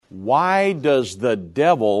Why does the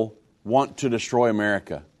devil want to destroy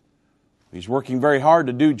America? He's working very hard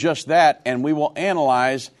to do just that, and we will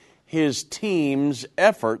analyze his team's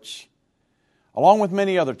efforts, along with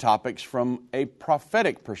many other topics, from a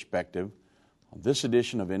prophetic perspective on this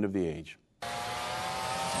edition of End of the Age.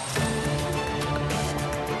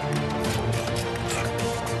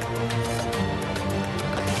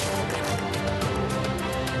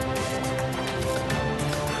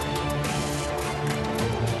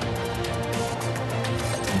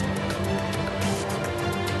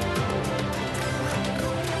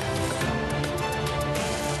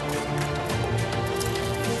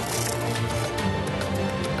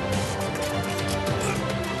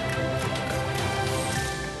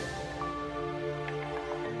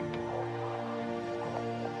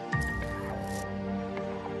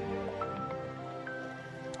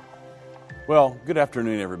 Well, good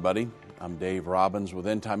afternoon, everybody. I'm Dave Robbins with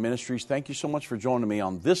End Time Ministries. Thank you so much for joining me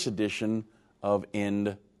on this edition of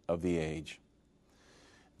End of the Age.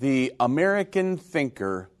 The American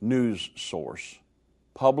Thinker news source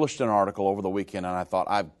published an article over the weekend, and I thought,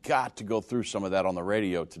 I've got to go through some of that on the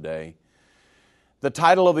radio today. The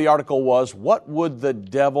title of the article was, "What Would the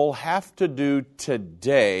Devil Have to Do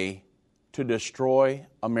Today to Destroy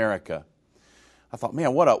America?" I thought,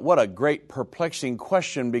 man, what a great perplexing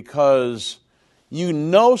question, because you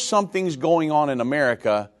know something's going on in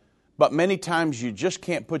America, but many times you just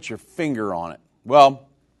can't put your finger on it. Well,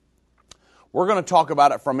 we're going to talk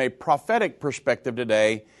about it from a prophetic perspective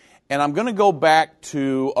today, and I'm going to go back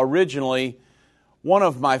to originally one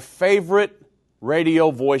of my favorite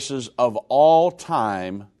radio voices of all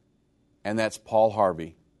time, and that's Paul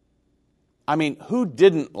Harvey. I mean, who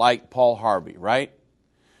didn't like Paul Harvey, right?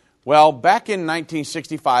 Well, back in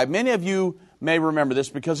 1965, many of you may remember this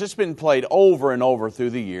because it's been played over and over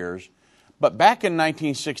through the years, but back in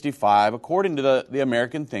 1965, according to the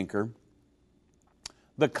American Thinker,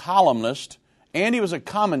 the columnist, and he was a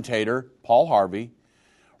commentator, Paul Harvey,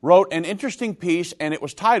 wrote an interesting piece, and it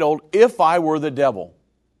was titled, "If I Were the Devil."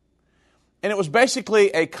 And it was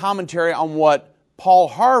basically a commentary on what Paul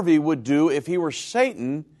Harvey would do if he were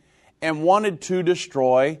Satan and wanted to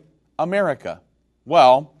destroy America.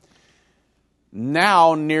 Well,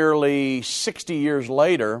 now, nearly 60 years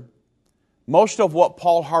later, most of what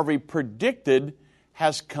Paul Harvey predicted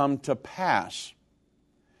has come to pass.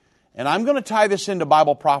 And I'm going to tie this into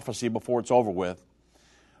Bible prophecy before it's over with.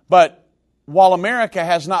 But while America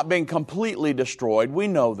has not been completely destroyed, we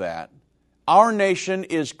know that, our nation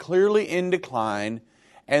is clearly in decline,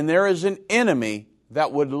 and there is an enemy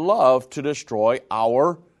that would love to destroy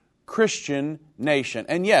our Christian nation.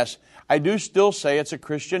 And yes, I do still say it's a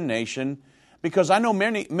Christian nation, because I know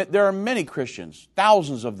there are many Christians,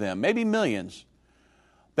 thousands of them, maybe millions,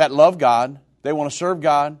 that love God, they want to serve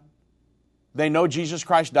God, they know Jesus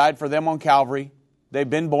Christ died for them on Calvary, they've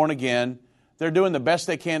been born again, they're doing the best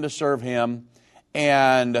they can to serve Him,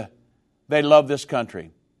 and they love this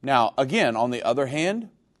country. Now, again, on the other hand,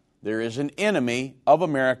 there is an enemy of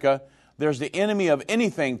America. There's the enemy of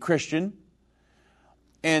anything Christian.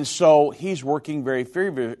 And so he's working very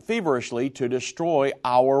feverishly to destroy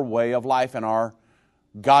our way of life and our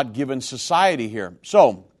God-given society here.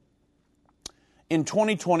 So, in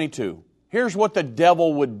 2022, here's what the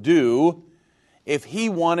devil would do if he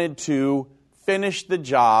wanted to finish the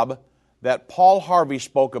job that Paul Harvey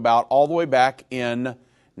spoke about all the way back in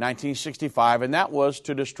 1965, and that was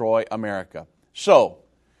to destroy America. So,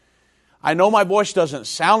 I know my voice doesn't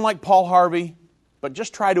sound like Paul Harvey, but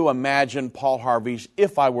just try to imagine Paul Harvey's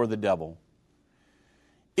 "If I Were the Devil."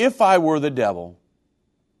 If I were the devil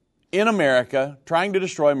in America, trying to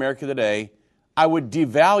destroy America today, I would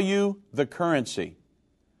devalue the currency.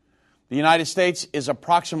 The United States is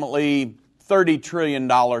approximately $30 trillion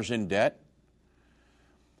in debt.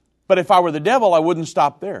 But if I were the devil, I wouldn't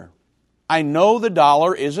stop there. I know the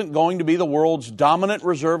dollar isn't going to be the world's dominant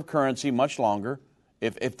reserve currency much longer,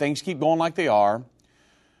 if things keep going like they are.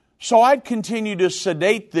 So I'd continue to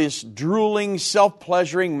sedate this drooling,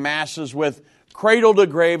 self-pleasuring masses with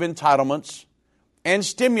cradle-to-grave entitlements and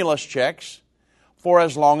stimulus checks for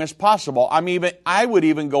as long as possible. I would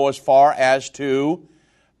even go as far as to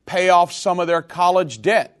pay off some of their college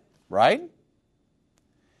debt, right?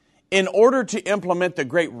 In order to implement the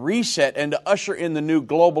Great Reset and to usher in the new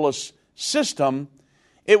globalist system,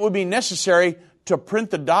 it would be necessary to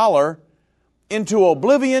print the dollar into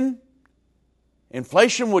oblivion.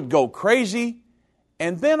 Inflation would go crazy,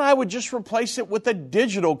 and then I would just replace it with a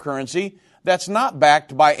digital currency that's not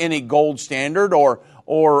backed by any gold standard or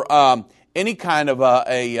any kind of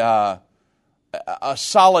a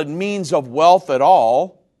solid means of wealth at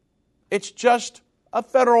all. It's just a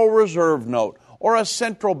Federal Reserve note or a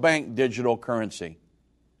central bank digital currency.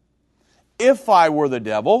 If I were the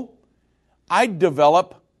devil, I'd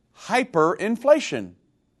develop hyperinflation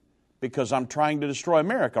because I'm trying to destroy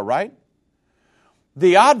America, right?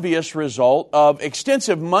 The obvious result of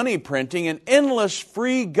extensive money printing and endless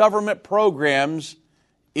free government programs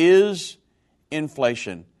is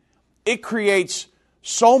inflation. It creates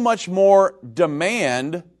so much more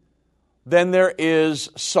demand than there is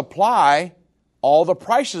supply. All the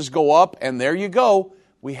prices go up, and there you go.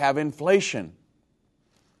 We have inflation.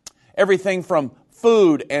 Everything from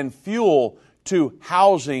food and fuel to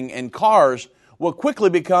housing and cars will quickly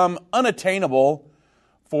become unattainable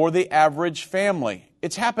for the average family.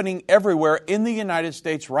 It's happening everywhere in the United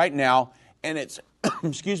States right now, and it's,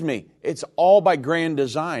 it's all by grand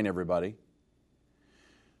design, everybody.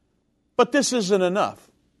 But this isn't enough.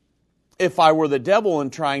 If I were the devil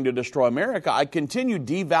and trying to destroy America, I'd continue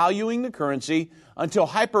devaluing the currency until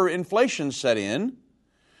hyperinflation set in,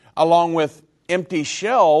 along with empty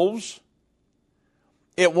shelves.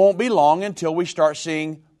 It won't be long until we start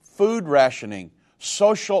seeing food rationing,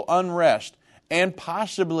 social unrest, and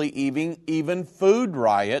possibly even food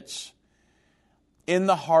riots in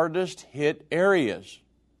the hardest hit areas.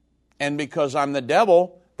 And because I'm the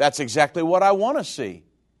devil, that's exactly what I want to see.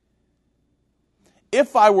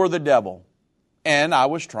 If I were the devil and I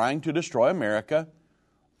was trying to destroy America,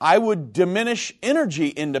 I would diminish energy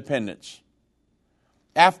independence.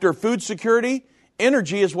 After food security,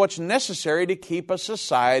 energy is what's necessary to keep a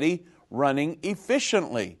society running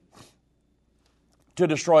efficiently. To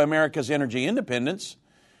destroy America's energy independence,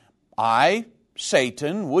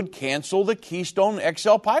 Satan, would cancel the Keystone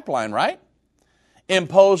XL pipeline, right?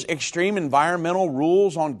 Impose extreme environmental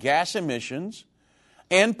rules on gas emissions,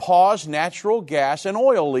 and pause natural gas and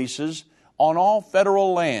oil leases on all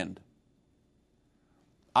federal land.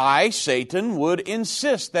 Satan, would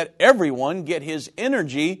insist that everyone get his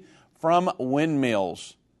energy from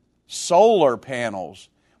windmills, solar panels,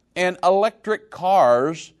 and electric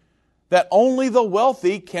cars that only the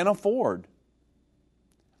wealthy can afford.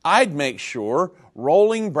 I'd make sure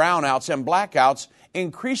rolling brownouts and blackouts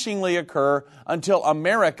increasingly occur until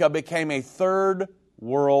America became a third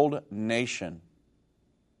world nation.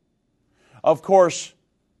 Of course,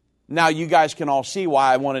 now you guys can all see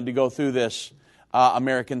why I wanted to go through this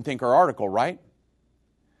American Thinker article, right?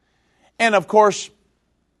 And of course,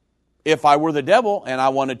 if I were the devil and I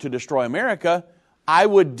wanted to destroy America, I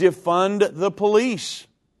would defund the police.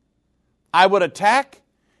 I would attack,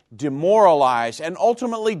 demoralize, and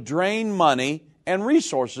ultimately drain money and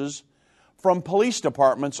resources from police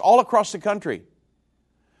departments all across the country.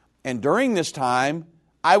 And during this time,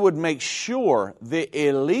 I would make sure the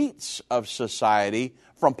elites of society,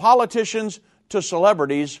 from politicians to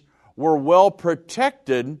celebrities, were well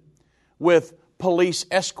protected with police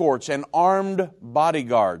escorts and armed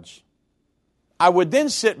bodyguards. I would then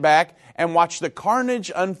sit back and watch the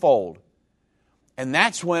carnage unfold. And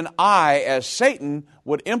that's when I, as Satan,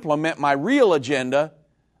 would implement my real agenda,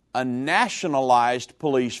 a nationalized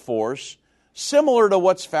police force, similar to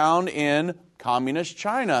what's found in communist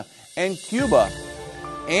China and Cuba,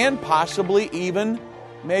 and possibly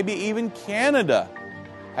maybe even Canada.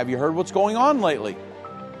 Have you heard what's going on lately?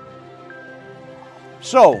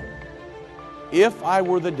 So, if I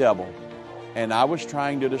were the devil and I was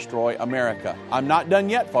trying to destroy America, I'm not done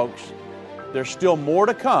yet, folks. There's still more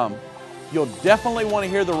to come. You'll definitely want to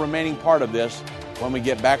hear the remaining part of this when we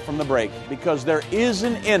get back from the break, because there is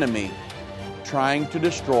an enemy trying to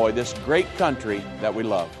destroy this great country that we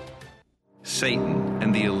love. Satan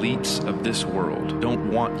and the elites of this world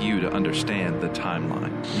don't want you to understand the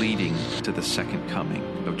timeline leading to the second coming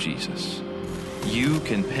of Jesus. You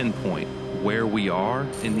can pinpoint where we are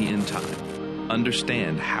in the end time,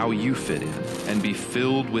 understand how you fit in, and be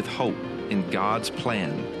filled with hope in God's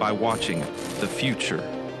plan by watching The Future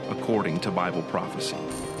According to Bible Prophecy.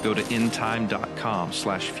 Go to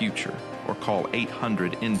endtime.com/future or call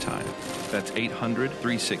 800-ENDTIME. That's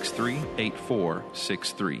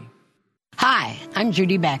 800-363-8463. Hi, I'm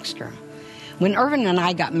Judy Baxter. When Irvin and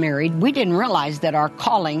I got married, we didn't realize that our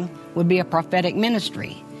calling would be a prophetic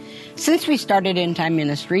ministry. Since we started End Time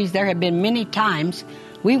Ministries, there have been many times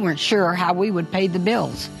we weren't sure how we would pay the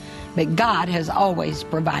bills, but God has always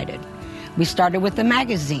provided. We started with a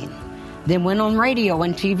magazine, then went on radio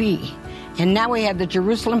and TV, and now we have the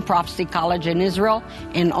Jerusalem Prophecy College in Israel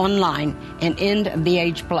and online and End of the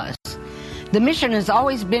Age Plus. The mission has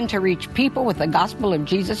always been to reach people with the gospel of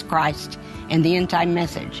Jesus Christ and the end time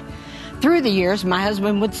message. Through the years, my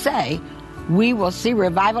husband would say, we will see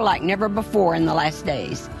revival like never before in the last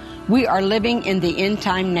days. We are living in the end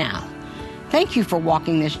time now. Thank you for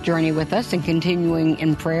walking this journey with us and continuing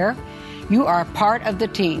in prayer. You are a part of the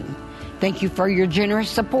team. Thank you for your generous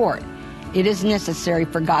support. It is necessary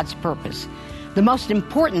for God's purpose. The most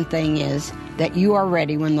important thing is that you are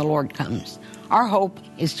ready when the Lord comes. Our hope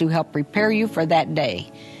is to help prepare you for that day.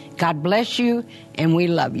 God bless you, and we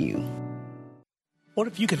love you. What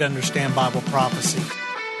if you could understand Bible prophecy?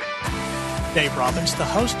 Dave Robbins, the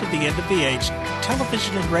host of the End of the Age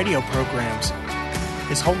television and radio programs,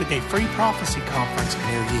 is holding a free prophecy conference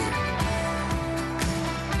near you.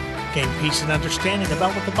 Gain peace and understanding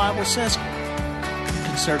about what the Bible says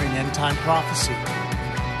concerning end-time prophecy.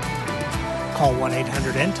 Call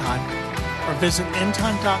 1-800-END-TIME or visit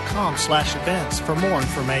endtime.com/events for more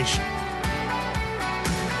information.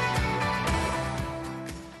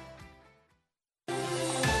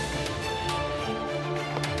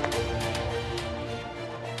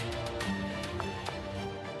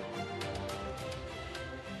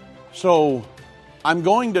 So, I'm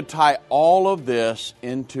going to tie all of this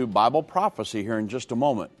into Bible prophecy here in just a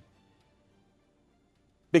moment.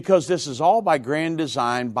 Because this is all by grand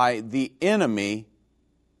design by the enemy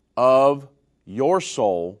of your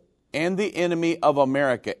soul and the enemy of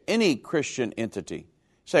America, any Christian entity. You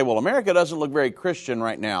say, well, America doesn't look very Christian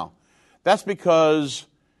right now. That's because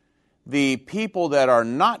the people that are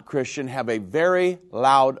not Christian have a very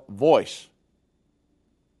loud voice.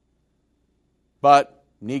 But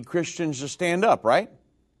need Christians to stand up, right?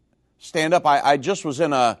 Stand up. I just was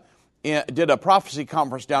did a prophecy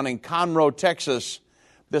conference down in Conroe, Texas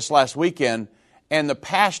this last weekend, and the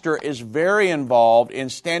pastor is very involved in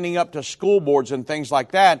standing up to school boards and things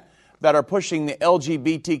like that are pushing the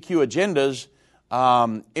LGBTQ agendas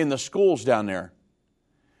in the schools down there.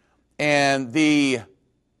 And they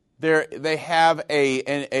have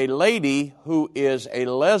a lady who is a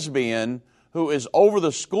lesbian who is over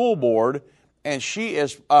the school board, and she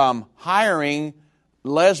is hiring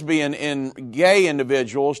lesbian and gay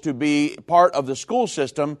individuals to be part of the school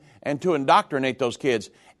system and to indoctrinate those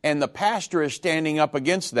kids. And the pastor is standing up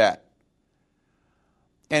against that.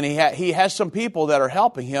 And he has some people that are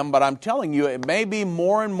helping him, but I'm telling you, it may be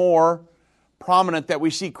more and more prominent that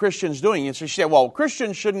we see Christians doing it. So she said, well,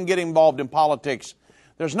 Christians shouldn't get involved in politics.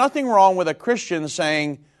 There's nothing wrong with a Christian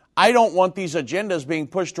saying, I don't want these agendas being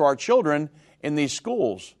pushed to our children in these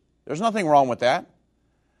schools. There's nothing wrong with that.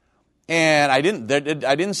 And I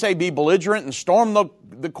didn't say be belligerent and storm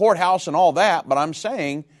the courthouse and all that, but I'm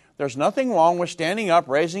saying there's nothing wrong with standing up,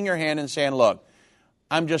 raising your hand and saying, look,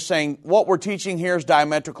 I'm just saying what we're teaching here is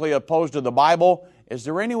diametrically opposed to the Bible. Is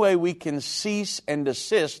there any way we can cease and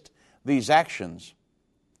desist these actions?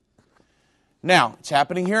 Now, it's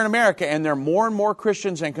happening here in America, and there are more and more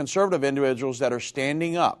Christians and conservative individuals that are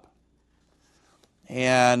standing up.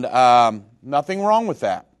 And nothing wrong with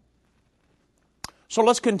that. So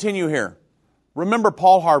let's continue here. Remember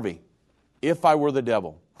Paul Harvey, if I were the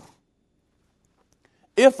devil.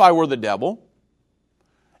 If I were the devil,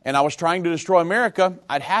 and I was trying to destroy America,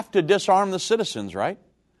 I'd have to disarm the citizens, right?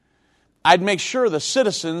 I'd make sure the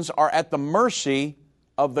citizens are at the mercy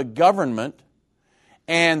of the government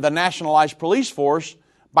and the nationalized police force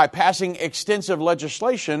by passing extensive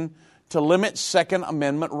legislation to limit Second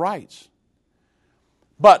Amendment rights.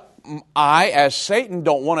 But I, as Satan,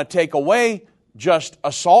 don't want to take away just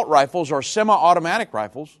assault rifles or semi-automatic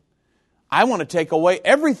rifles. I want to take away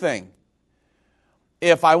everything.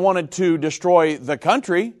 If I wanted to destroy the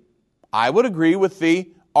country, I would agree with the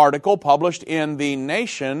article published in The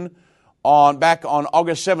Nation back on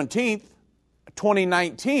August 17th,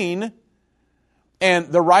 2019, and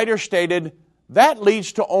the writer stated, that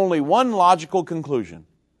leads to only one logical conclusion.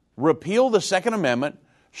 Repeal the Second Amendment,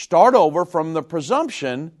 start over from the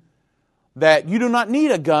presumption that you do not need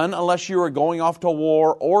a gun unless you are going off to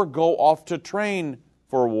war or go off to train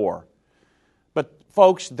for war. But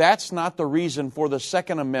folks, that's not the reason for the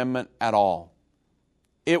Second Amendment at all.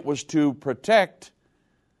 It was to protect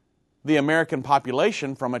the American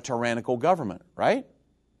population from a tyrannical government, right?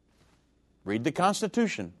 Read the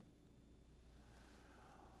Constitution.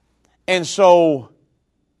 And so,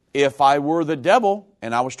 if I were the devil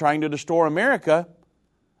and I was trying to destroy America,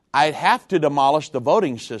 I'd have to demolish the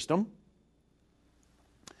voting system.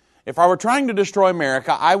 If I were trying to destroy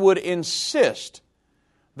America, I would insist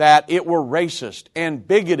that it were racist and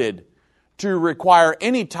bigoted to require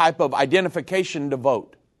any type of identification to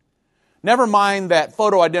vote. Never mind that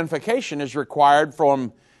photo identification is required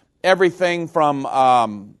from everything from,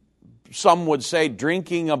 some would say,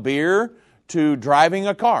 drinking a beer to driving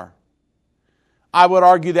a car. I would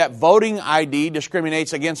argue that voting ID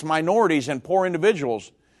discriminates against minorities and poor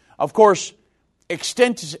individuals. Of course,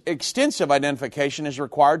 extensive identification is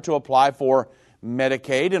required to apply for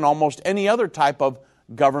Medicaid and almost any other type of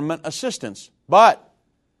government assistance. But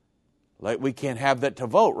Like, we can't have that to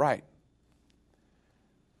vote, right?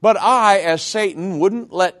 But I, as Satan,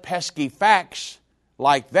 wouldn't let pesky facts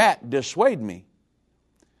like that dissuade me.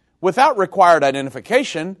 Without required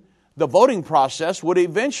identification, the voting process would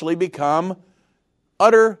eventually become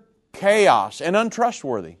utter chaos and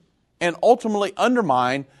untrustworthy, and ultimately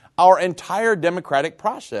undermine our entire democratic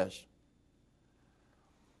process.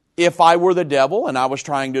 If I were the devil and I was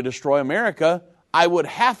trying to destroy America, I would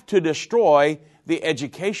have to destroy the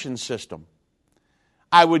education system.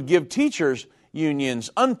 I would give teachers unions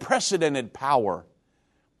unprecedented power.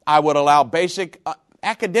 I would allow basic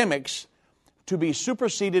academics to be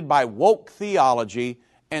superseded by woke theology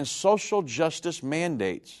and social justice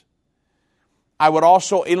mandates. I would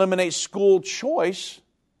also eliminate school choice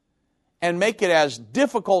and make it as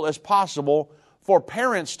difficult as possible for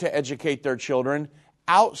parents to educate their children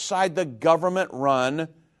outside the government-run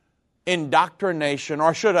indoctrination,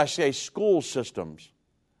 or should I say school systems.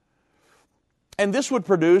 And this would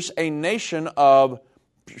produce a nation of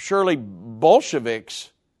surely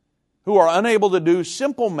Bolsheviks who are unable to do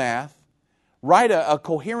simple math, write a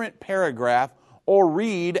coherent paragraph, or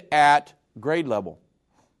read at grade level.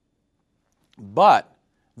 But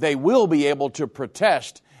they will be able to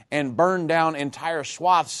protest and burn down entire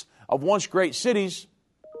swaths of once great cities.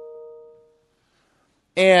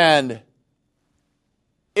 And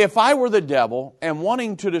if I were the devil and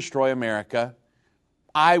wanting to destroy America,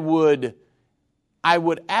 I would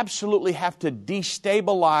absolutely have to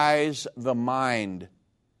destabilize the mind.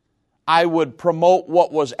 I would promote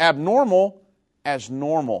what was abnormal as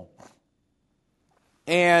normal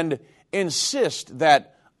and insist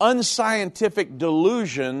that unscientific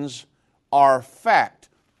delusions are fact.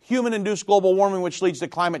 Human-induced global warming, which leads to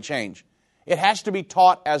climate change. It has to be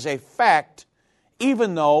taught as a fact,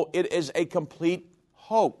 even though it is a complete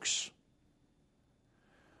hoax.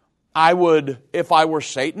 I would, if I were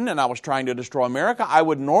Satan and I was trying to destroy America, I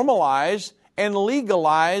would normalize and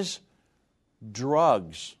legalize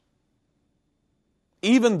drugs.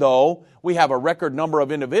 Even though we have a record number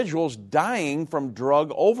of individuals dying from drug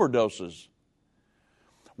overdoses.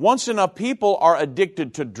 Once enough people are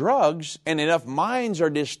addicted to drugs and enough minds are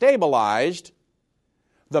destabilized,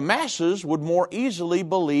 the masses would more easily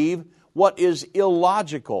believe what is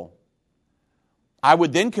illogical. I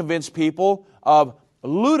would then convince people of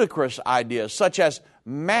ludicrous ideas such as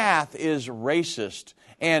math is racist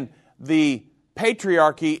and the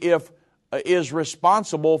patriarchy is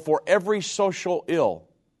responsible for every social ill.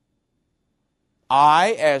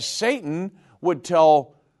 I, as Satan, would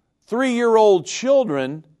tell 3-year-old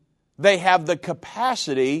children they have the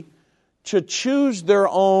capacity to choose their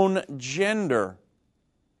own gender,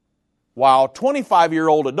 while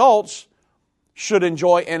 25-year-old adults should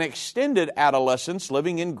enjoy an extended adolescence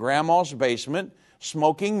living in grandma's basement,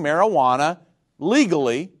 smoking marijuana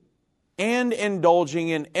legally, and indulging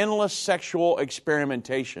in endless sexual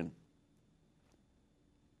experimentation.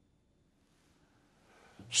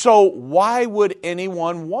 So why would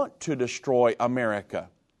anyone want to destroy America?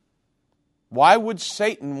 Why would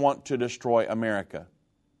Satan want to destroy America?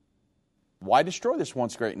 Why destroy this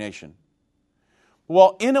once great nation?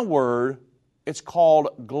 Well, in a word, it's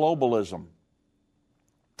called globalism.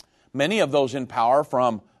 Many of those in power,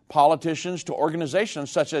 from politicians to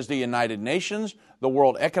organizations such as the United Nations, the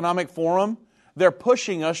World Economic Forum, they're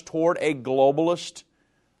pushing us toward a globalist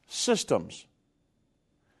systems.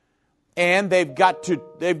 And they've got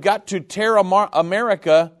to tear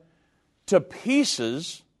America to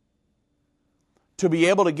pieces to be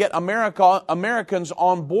able to get Americans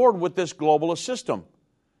on board with this globalist system.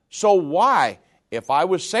 So why? If I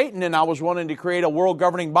was Satan and I was wanting to create a world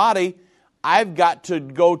governing body, I've got to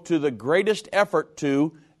go to the greatest effort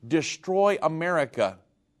to destroy America.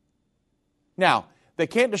 Now, they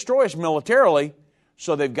can't destroy us militarily,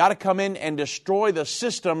 so they've got to come in and destroy the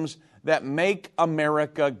systems that make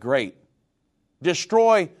America great.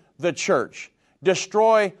 Destroy the church.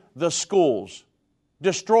 Destroy the schools.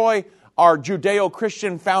 Destroy our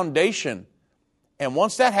Judeo-Christian foundation. And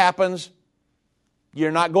once that happens,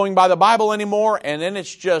 you're not going by the Bible anymore, and then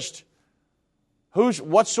it's just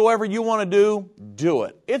whatsoever you want to do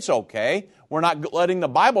it. It's okay. We're not letting the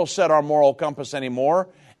Bible set our moral compass anymore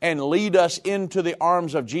and lead us into the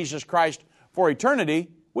arms of Jesus Christ for eternity.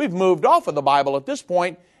 We've moved off of the Bible at this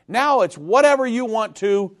point. Now it's whatever you want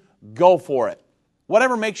to, go for it.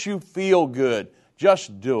 Whatever makes you feel good,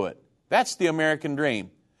 just do it. That's the American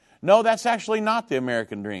dream. No, that's actually not the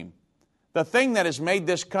American dream. The thing that has made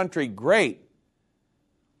this country great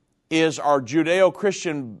is our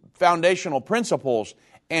Judeo-Christian foundational principles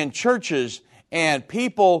and churches and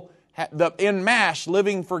people en masse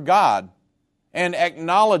living for God and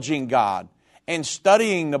acknowledging God and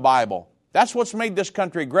studying the Bible That's what's made this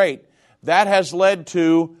country great. That has led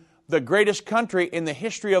to the greatest country in the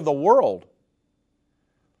history of the world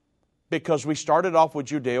because we started off with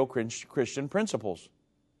Judeo-Christian principles.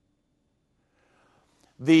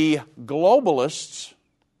 The globalists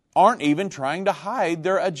aren't even trying to hide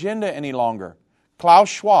their agenda any longer. Klaus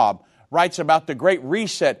Schwab writes about the Great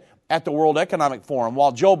Reset at the World Economic Forum,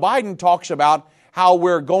 while Joe Biden talks about how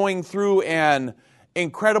we're going through an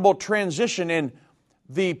incredible transition in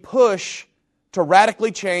the push to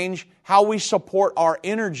radically change how we support our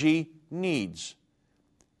energy needs.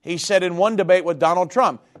 He said in one debate with Donald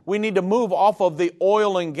Trump, we need to move off of the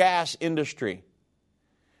oil and gas industry.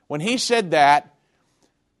 When he said that,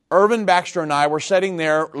 Irvin Baxter and I were sitting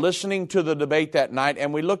there listening to the debate that night,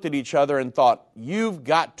 and we looked at each other and thought, you've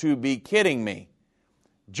got to be kidding me.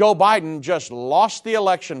 Joe Biden just lost the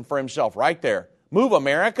election for himself right there. Move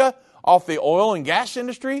America off the oil and gas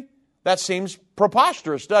industry? That seems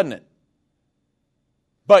preposterous, doesn't it?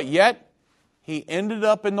 But yet, he ended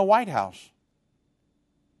up in the White House.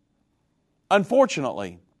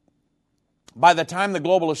 Unfortunately, by the time the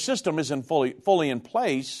globalist system isn't fully in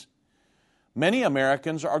place, many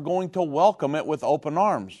Americans are going to welcome it with open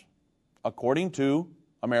arms. According to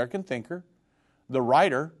American Thinker, the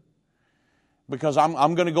writer, because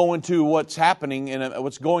I'm going to go into what's happening and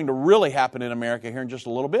what's going to really happen in America here in just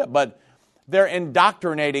a little bit, but they're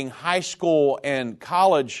indoctrinating high school and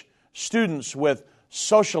college students with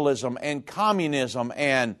socialism and communism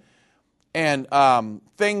and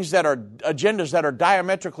things that are agendas that are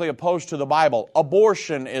diametrically opposed to the Bible.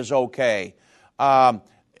 Abortion is okay.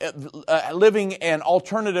 Living an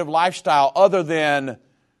alternative lifestyle other than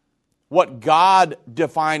what God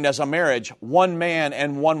defined as a marriage, one man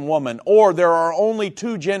and one woman, or there are only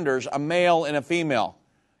two genders, a male and a female.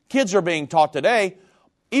 Kids are being taught today,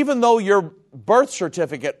 even though your birth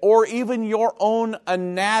certificate or even your own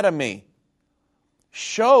anatomy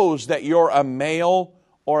shows that you're a male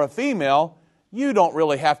or a female, you don't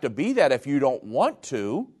really have to be that if you don't want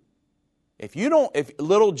to. If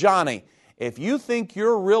little Johnny, if you think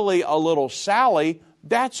you're really a little Sally,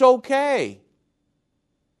 that's okay.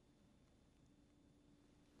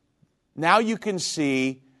 Now you can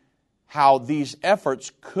see how these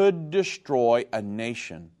efforts could destroy a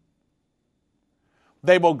nation.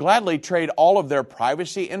 They will gladly trade all of their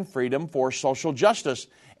privacy and freedom for social justice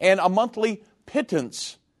and a monthly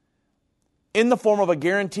pittance in the form of a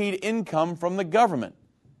guaranteed income from the government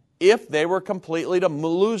if they were completely to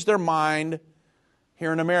lose their mind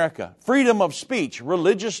here in America. Freedom of speech,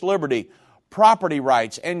 religious liberty, property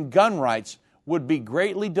rights, and gun rights would be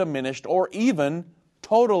greatly diminished or even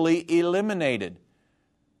totally eliminated.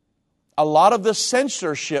 A lot of the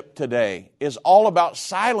censorship today is all about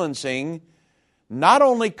silencing not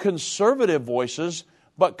only conservative voices,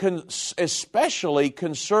 but especially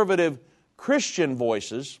conservative Christian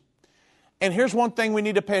voices. And here's one thing we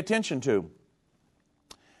need to pay attention to.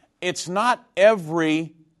 It's not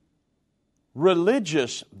every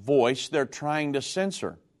religious voice they're trying to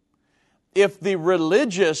censor. If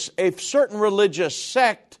a certain religious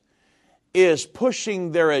sect is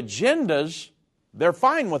pushing their agendas, they're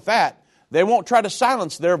fine with that. They won't try to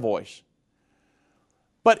silence their voice.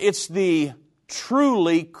 But it's the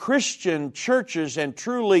truly Christian churches and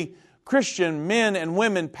truly Christian men and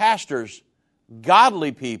women pastors,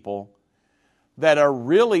 godly people, that are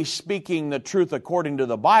really speaking the truth according to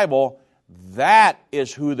the Bible. That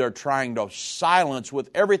is who they're trying to silence with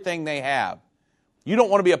everything they have. You don't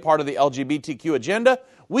want to be a part of the LGBTQ agenda?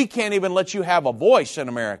 We can't even let you have a voice in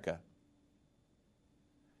America.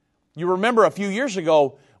 You remember a few years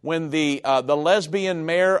ago when the lesbian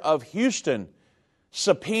mayor of Houston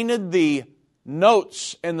subpoenaed the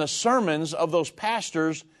notes and the sermons of those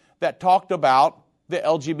pastors that talked about the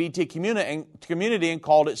LGBT community and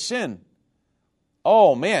called it sin.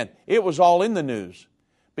 Oh man, it was all in the news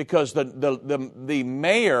because the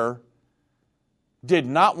mayor did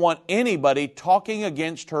not want anybody talking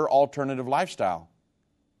against her alternative lifestyle.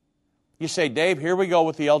 You say, Dave, here we go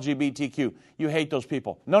with the LGBTQ. You hate those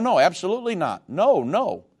people. No, absolutely not.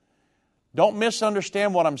 No. Don't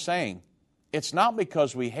misunderstand what I'm saying. It's not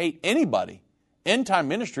because we hate anybody. End Time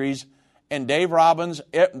Ministries and Dave Robbins,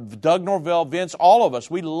 Doug Norvell, Vince, all of us,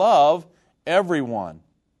 we love everyone.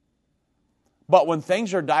 But when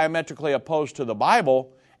things are diametrically opposed to the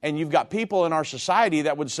Bible, and you've got people in our society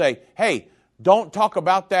that would say, hey, don't talk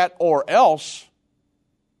about that or else,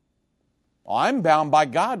 I'm bound by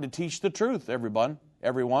God to teach the truth, everyone.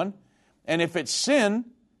 And if it's sin,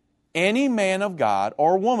 any man of God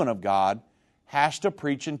or woman of God has to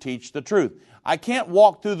preach and teach the truth. I can't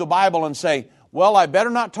walk through the Bible and say, well, I better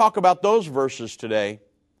not talk about those verses today,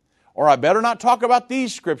 or I better not talk about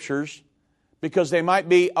these scriptures. because they might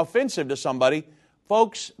be offensive to somebody.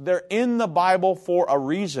 Folks, they're in the Bible for a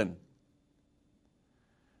reason.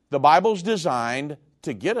 The Bible's designed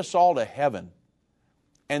to get us all to heaven.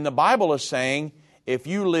 And the Bible is saying, if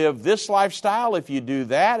you live this lifestyle, if you do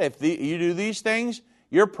that, you do these things,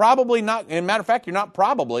 you're probably not, as a matter of fact, you're not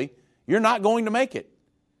going to make it.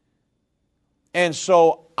 And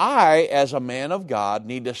so I, as a man of God,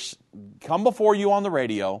 need to come before you on the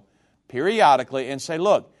radio periodically and say,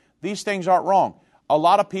 look, these things aren't wrong. A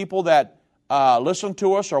lot of people that listen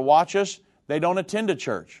to us or watch us, they don't attend a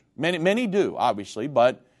church. Many do, obviously,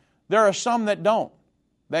 but there are some that don't.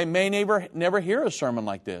 They may never hear a sermon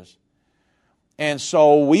like this. And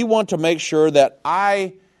so we want to make sure that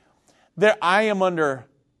I am under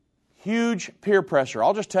huge peer pressure.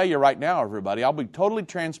 I'll just tell you right now, everybody, I'll be totally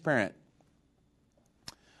transparent.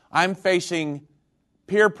 I'm facing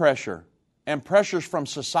peer pressure and pressures from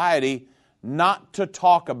society not to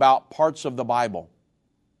talk about parts of the Bible.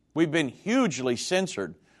 We've been hugely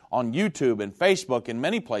censored on YouTube and Facebook and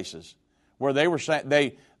many places where they were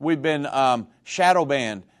saying we've been shadow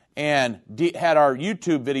banned and had our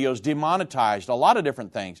YouTube videos demonetized, a lot of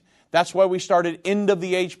different things. That's why we started End of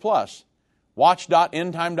the Age Plus,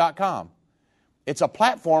 watch.endtime.com. It's a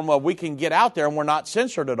platform where we can get out there and we're not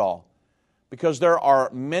censored at all, because there are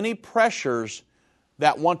many pressures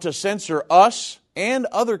that want to censor us and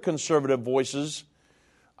other conservative voices.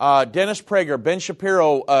 Dennis Prager, Ben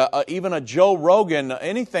Shapiro, even a Joe Rogan,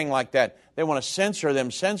 anything like that. They want to censor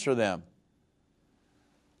them.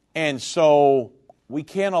 And so we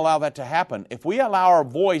can't allow that to happen. If we allow our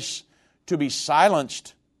voice to be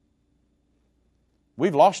silenced,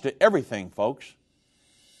 we've lost everything, folks.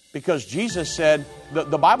 Because Jesus said,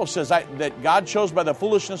 the Bible says that God chose by the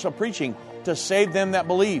foolishness of preaching to save them that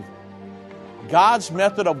believe. God's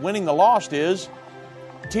method of winning the lost is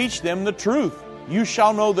teach them the truth. You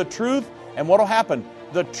shall know the truth, and what will happen?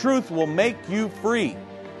 The truth will make you free.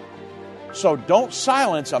 So don't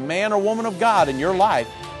silence a man or woman of God in your life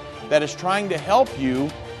that is trying to help you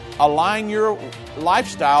align your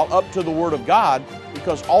lifestyle up to the Word of God,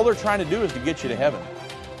 because all they're trying to do is to get you to heaven.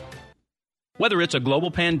 Whether it's a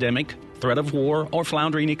global pandemic, threat of war, or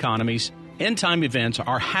floundering economies, end-time events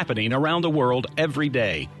are happening around the world every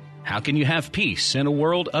day. How can you have peace in a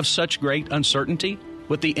world of such great uncertainty?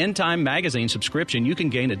 With the End Time Magazine subscription, you can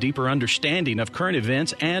gain a deeper understanding of current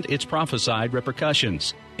events and its prophesied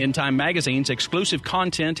repercussions. End Time Magazine's exclusive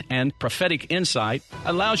content and prophetic insight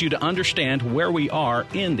allows you to understand where we are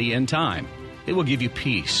in the end time. It will give you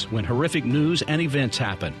peace when horrific news and events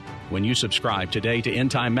happen. When you subscribe today to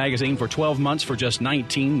End Time Magazine for 12 months for just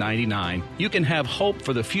 $19.99, you can have hope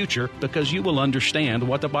for the future because you will understand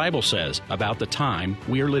what the Bible says about the time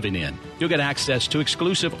we are living in. You'll get access to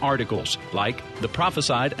exclusive articles like the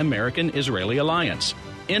Prophesied American-Israeli Alliance,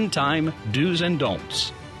 End Time Do's and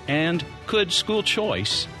Don'ts, and Could School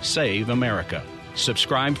Choice Save America?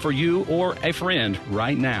 Subscribe for you or a friend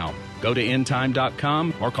right now. Go to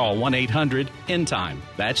endtime.com or call 1-800-END-TIME.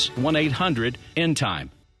 That's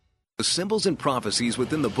 1-800-END-TIME. The symbols and prophecies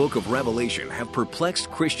within the book of Revelation have perplexed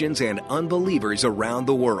Christians and unbelievers around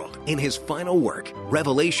the world. In his final work,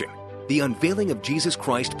 Revelation, The Unveiling of Jesus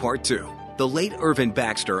Christ Part 2, the late Irvin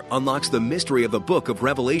Baxter unlocks the mystery of the book of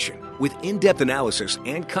Revelation with in-depth analysis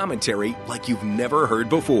and commentary like you've never heard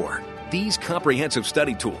before. These comprehensive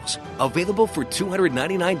study tools, available for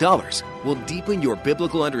 $299, will deepen your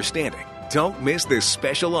biblical understanding. Don't miss this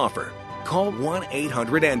special offer. Call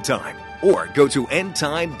 1-800-END-TIME or go to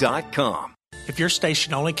endtime.com. If your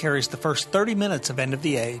station only carries the first 30 minutes of End of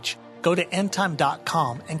the Age, go to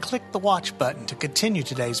endtime.com and click the watch button to continue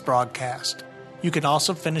today's broadcast. You can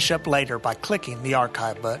also finish up later by clicking the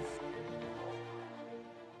archive button.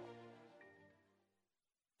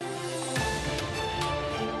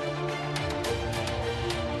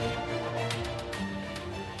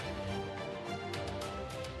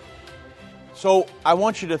 So I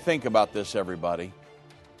want you to think about this, everybody.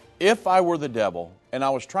 If I were the devil and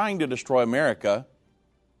I was trying to destroy America,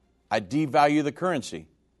 I'd devalue the currency,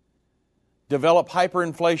 develop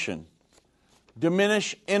hyperinflation,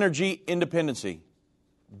 diminish energy independency,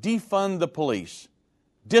 defund the police,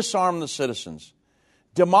 disarm the citizens,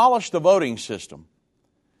 demolish the voting system,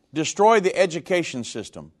 destroy the education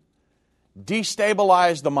system,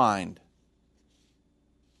 destabilize the mind.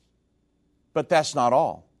 But that's not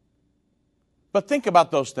all. But think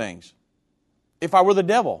about those things. If I were the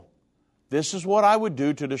devil, this is what I would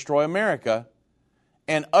do to destroy America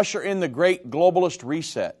and usher in the great globalist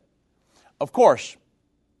reset. Of course,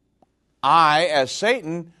 I, as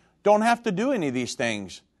Satan, don't have to do any of these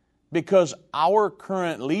things because our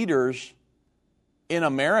current leaders in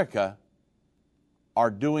America are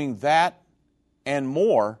doing that and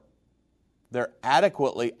more, they're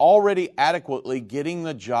already adequately getting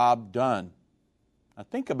the job done. Now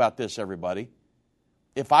think about this, everybody.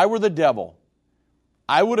 If I were the devil,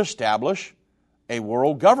 I would establish a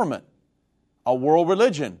world government, a world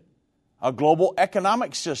religion, a global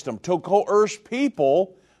economic system to coerce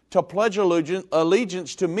people to pledge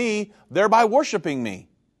allegiance to me, thereby worshiping me.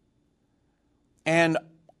 And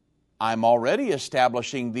I'm already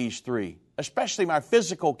establishing these three, especially my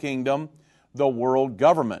physical kingdom, the world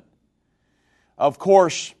government. Of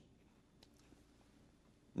course,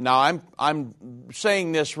 now I'm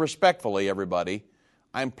saying this respectfully, everybody.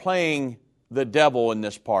 I'm playing the devil in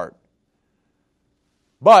this part.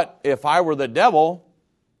 But if I were the devil,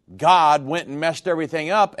 God went and messed everything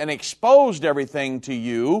up and exposed everything to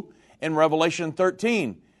you in Revelation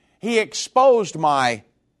 13. He exposed my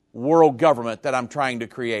world government that I'm trying to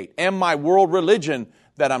create, and my world religion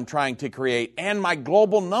that I'm trying to create, and my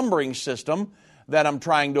global numbering system that I'm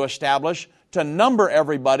trying to establish to number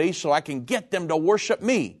everybody so I can get them to worship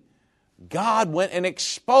me. God went and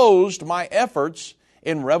exposed my efforts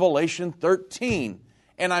in Revelation 13,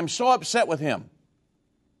 and I'm so upset with Him.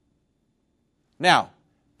 Now,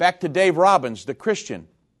 back to Dave Robbins, the Christian.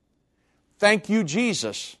 Thank you,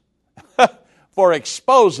 Jesus, for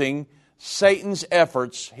exposing Satan's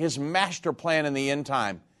efforts, his master plan in the end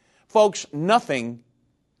time. Folks, nothing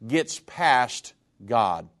gets past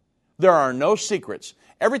God. There are no secrets.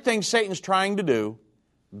 Everything Satan's trying to do,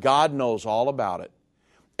 God knows all about it.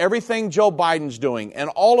 Everything Joe Biden's doing and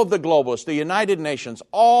all of the globalists, the United Nations,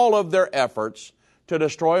 all of their efforts to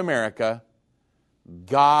destroy America,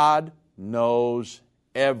 God knows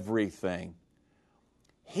everything.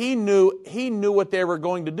 He knew what they were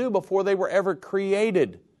going to do before they were ever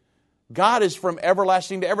created. God is from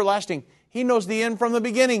everlasting to everlasting. He knows the end from the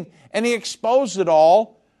beginning, and He exposed it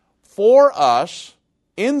all for us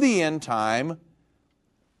in the end time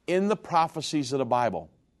in the prophecies of the Bible.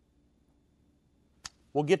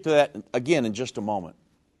 We'll get to that again in just a moment.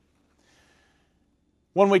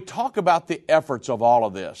 When we talk about the efforts of all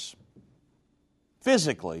of this,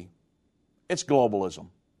 physically, it's globalism.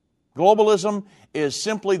 Globalism is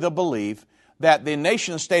simply the belief that the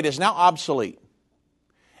nation state is now obsolete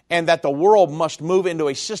and that the world must move into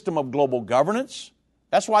a system of global governance.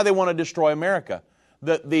 That's why they want to destroy America.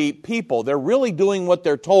 The people, they're really doing what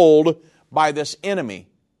they're told by this enemy,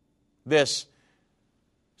 this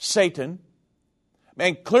Satan.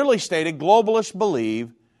 And clearly stated, globalists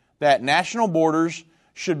believe that national borders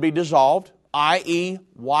should be dissolved, i.e.,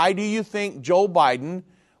 why do you think Joe Biden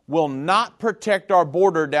will not protect our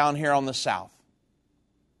border down here on the south?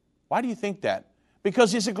 Why do you think that?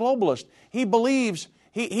 Because he's a globalist. He believes,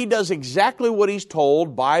 he does exactly what he's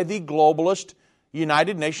told by the globalist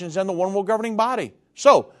United Nations and the one world governing body.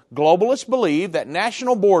 So, globalists believe that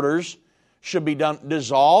national borders should be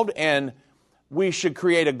dissolved and we should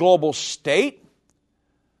create a global state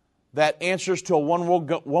that answers to a one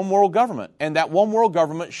world government. And that one world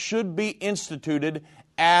government should be instituted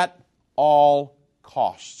at all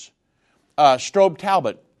costs. Strobe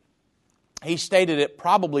Talbott, he stated it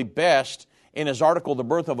probably best in his article, The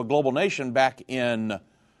Birth of a Global Nation, back in,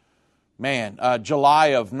 July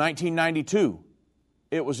of 1992.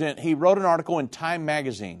 He wrote an article in Time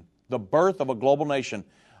Magazine, The Birth of a Global Nation.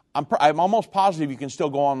 I'm almost positive you can still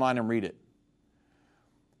go online and read it.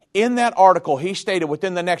 In that article, he stated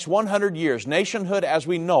within the next 100 years, nationhood as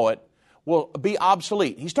we know it will be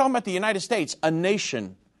obsolete. He's talking about the United States, a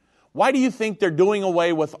nation. Why do you think they're doing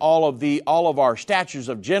away with all of our statues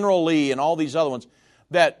of General Lee and all these other ones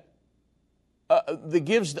that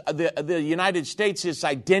gives the United States its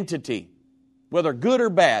identity, whether good or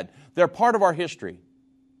bad? They're part of our history.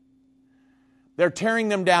 They're tearing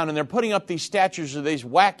them down and they're putting up these statues of these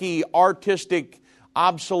wacky, artistic,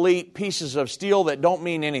 obsolete pieces of steel that don't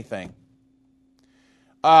mean anything.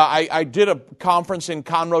 I did a conference in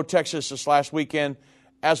Conroe, Texas this last weekend.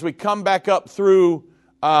 As we come back up through,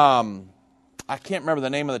 I can't remember the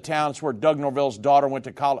name of the town. It's where Doug Norville's daughter went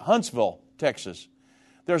to college. Huntsville, Texas.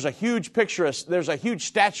 There's a huge there's a huge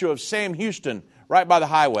statue of Sam Houston right by the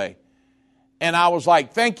highway. And I was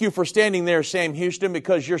like, thank you for standing there, Sam Houston,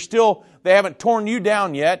 because they haven't torn you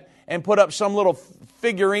down yet and put up some little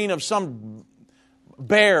figurine of some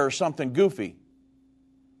bear or something goofy.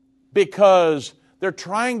 Because they're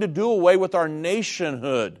trying to do away with our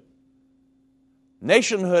nationhood.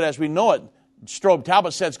 Nationhood as we know it, Strobe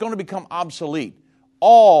Talbott said, it's going to become obsolete.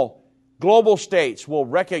 All global states will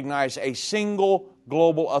recognize a single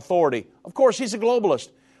global authority. Of course, he's a globalist.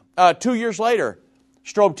 2 years later,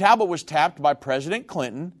 Strobe Talbott was tapped by President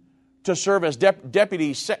Clinton to serve as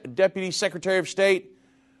Deputy Secretary of State.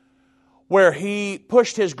 where he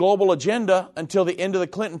pushed his global agenda until the end of the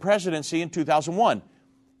Clinton presidency in 2001.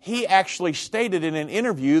 He actually stated in an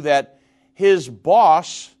interview that his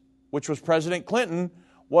boss, which was President Clinton,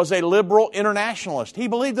 was a liberal internationalist. He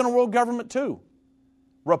believed in a world government too.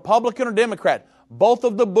 Republican or Democrat. Both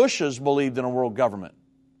of the Bushes believed in a world government.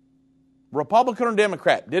 Republican or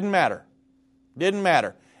Democrat, didn't matter. Didn't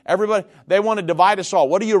matter. Everybody, they want to divide us all.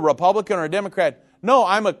 What are you, a Republican or a Democrat? No,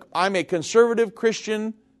 I'm a conservative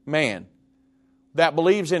Christian man that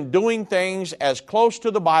believes in doing things as close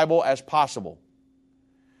to the Bible as possible.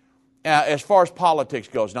 As far as politics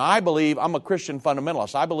goes. Now, I'm a Christian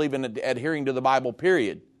fundamentalist. I believe in adhering to the Bible,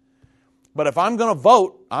 period. But if I'm going to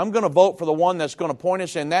vote, I'm going to vote for the one that's going to point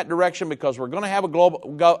us in that direction, because we're going to have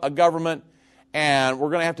a government and we're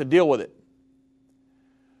going to have to deal with it.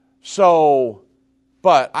 So,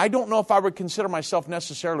 but I don't know if I would consider myself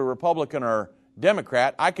necessarily Republican or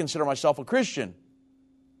Democrat. I consider myself a Christian.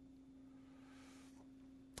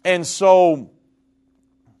 And so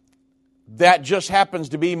that just happens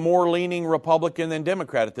to be more leaning Republican than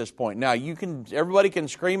Democrat at this point. Now, everybody can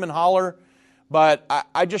scream and holler, but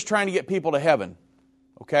I'm just trying to get people to heaven,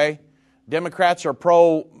 okay? Democrats are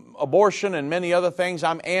pro-abortion and many other things.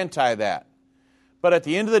 I'm anti that. But at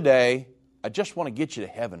the end of the day, I just want to get you to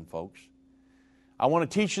heaven, folks. I want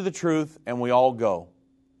to teach you the truth, and we all go.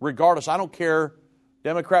 Regardless, I don't care,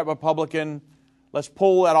 Democrat, Republican, let's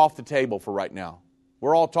pull that off the table for right now.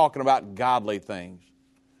 We're all talking about godly things.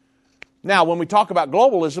 Now, when we talk about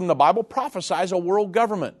globalism, the Bible prophesies a world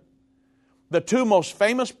government. The two most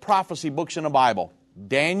famous prophecy books in the Bible,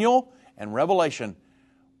 Daniel and Revelation,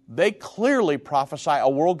 they clearly prophesy a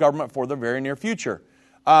world government for the very near future.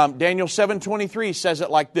 Daniel 7:23 says it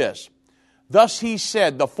like this. Thus he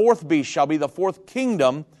said, the fourth beast shall be the fourth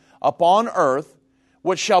kingdom upon earth,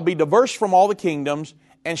 which shall be diverse from all the kingdoms,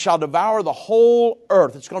 and shall devour the whole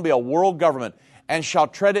earth. It's going to be a world government, and shall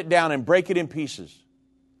tread it down and break it in pieces.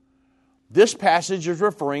 This passage is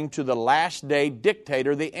referring to the last day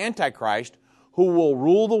dictator, the Antichrist, who will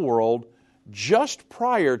rule the world just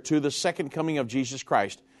prior to the second coming of Jesus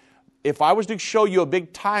Christ. If I was to show you a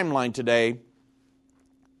big timeline today,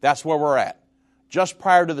 that's where we're at, just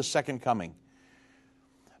prior to the second coming.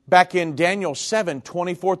 Back in Daniel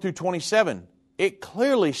 7:24 through 27, it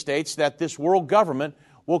clearly states that this world government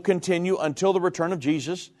will continue until the return of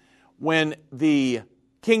Jesus, when the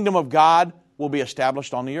kingdom of God will be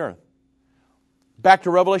established on the earth. Back to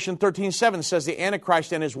Revelation 13:7 says the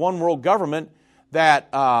Antichrist and his one world government, that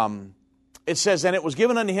it says, and it was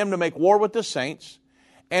given unto him to make war with the saints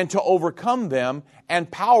and to overcome them,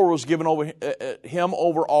 and power was given over him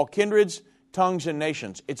over all kindreds, tongues, and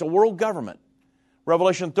nations. It's a world government.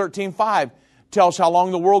 Revelation 13:5 tells how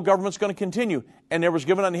long the world government's going to continue. And there was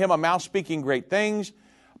given unto him a mouth speaking great things.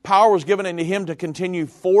 Power was given unto him to continue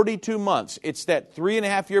 42 months. It's that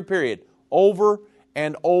 3.5-year period, over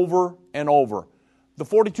and over and over. The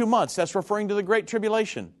 42 months, that's referring to the Great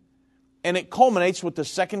Tribulation. And it culminates with the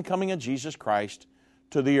second coming of Jesus Christ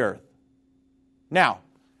to the earth. Now,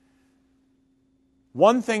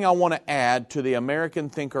 one thing I want to add to the American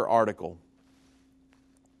Thinker article.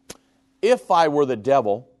 If I were the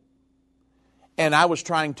devil and I was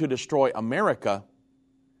trying to destroy America,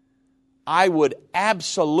 I would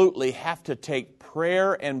absolutely have to take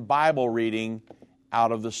prayer and Bible reading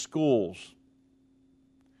out of the schools.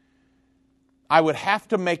 I would have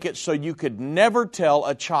to make it so you could never tell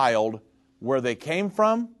a child where they came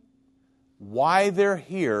from, why they're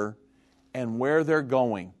here, and where they're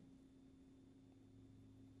going.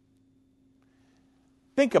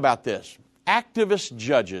 Think about this. Activist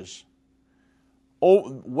judges,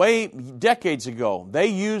 decades ago, they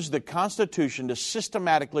used the Constitution to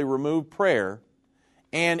systematically remove prayer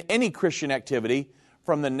and any Christian activity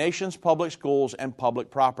from the nation's public schools and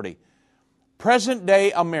public property.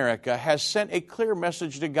 Present-day America has sent a clear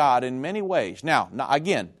message to God in many ways. Now,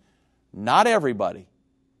 again, not everybody,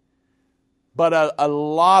 but a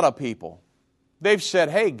lot of people. They've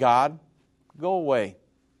said, hey, God, go away.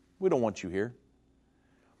 We don't want you here.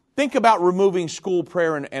 Think about removing school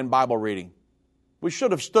prayer and Bible reading. We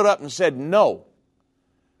should have stood up and said no.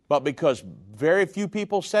 But because very few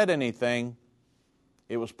people said anything,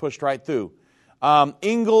 it was pushed right through.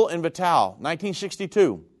 Engel and Vitale,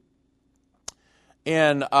 1962.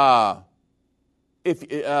 In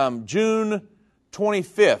June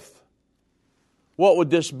 25th, what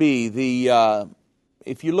would this be?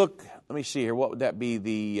 If you look, let me see here, what would that be?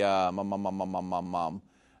 That's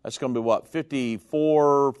going to be what,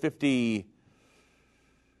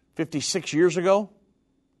 56 years ago?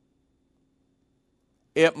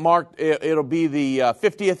 It'll be the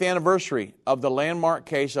 50th anniversary of the landmark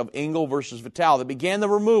case of Engel versus Vitale that began the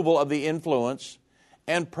removal of the influence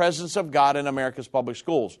and presence of God in America's public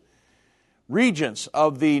schools. Regents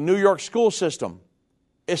of the New York school system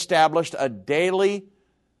established a daily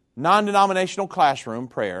non-denominational classroom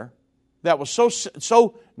prayer that was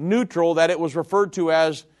so neutral that it was referred to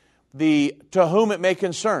as the "to whom it may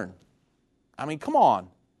concern." I mean, come on.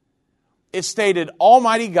 It stated,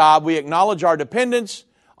 "Almighty God, we acknowledge our dependence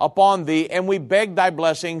upon Thee, and we beg Thy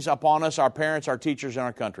blessings upon us, our parents, our teachers, and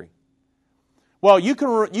our country." Well, you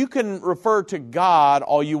can refer to God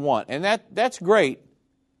all you want, and that's great.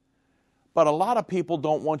 But a lot of people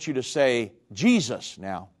don't want you to say Jesus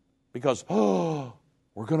now because,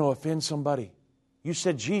 we're going to offend somebody. You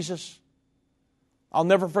said Jesus. I'll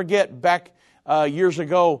never forget back years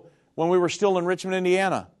ago when we were still in Richmond,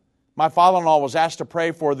 Indiana. My father-in-law was asked to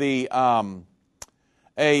pray for the one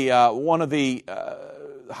of the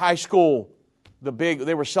high school,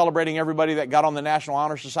 they were celebrating everybody that got on the National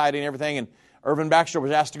Honor Society and everything, and Irvin Baxter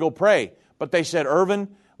was asked to go pray. But they said,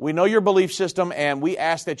 "Irvin, we know your belief system, and we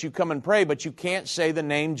ask that you come and pray, but you can't say the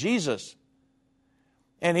name Jesus."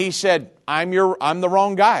 And he said, I'm the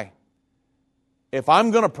wrong guy. If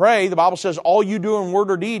I'm going to pray, the Bible says, all you do in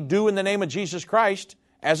word or deed, do in the name of Jesus Christ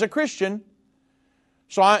as a Christian.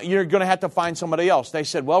 So you're going to have to find somebody else. They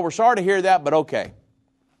said, "Well, we're sorry to hear that, but okay."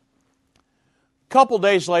 A couple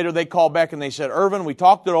days later, they called back and they said, "Irvin, we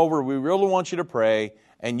talked it over. We really want you to pray,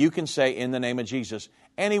 and you can say in the name of Jesus."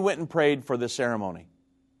 And he went and prayed for the ceremony.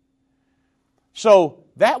 So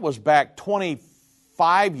that was back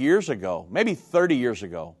 25 years ago, maybe 30 years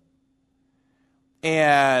ago.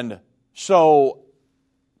 And so,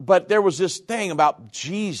 but there was this thing about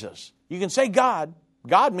Jesus. You can say God.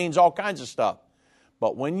 God means all kinds of stuff.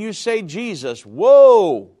 But when you say Jesus,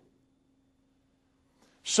 whoa!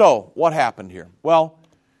 So, what happened here? Well,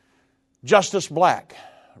 Justice Black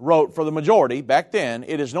wrote for the majority back then,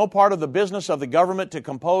 "It is no part of the business of the government to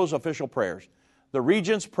compose official prayers. The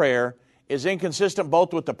Regent's prayer is inconsistent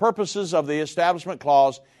both with the purposes of the Establishment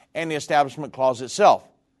Clause and the Establishment Clause itself."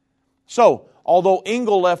 So, although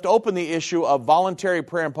Engel left open the issue of voluntary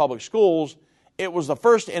prayer in public schools, it was the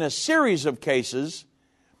first in a series of cases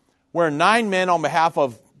where 9 men on behalf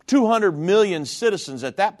of 200 million citizens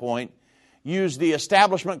at that point used the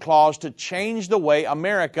Establishment Clause to change the way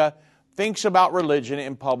America thinks about religion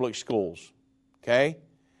in public schools. Okay?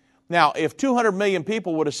 Now, if 200 million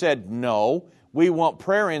people would have said, "No, we want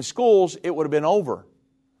prayer in schools," it would have been over.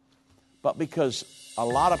 But because a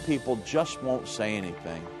lot of people just won't say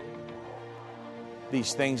anything,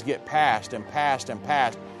 these things get passed and passed and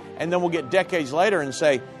passed. And then we'll get decades later and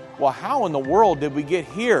say, "Well, how in the world did we get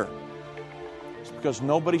here?" It's because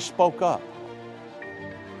nobody spoke up.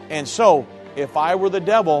 And so, if I were the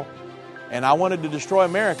devil and I wanted to destroy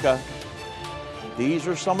America, these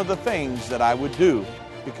are some of the things that I would do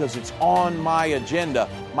because it's on my agenda,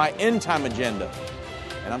 my end-time agenda,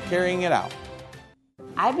 and I'm carrying it out.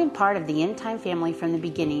 I've been part of the End Time family from the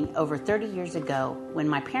beginning over 30 years ago when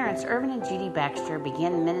my parents, Irvin and Judy Baxter,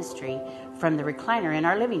 began the ministry from the recliner in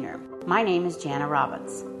our living room. My name is Jana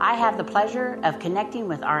Robbins. I have the pleasure of connecting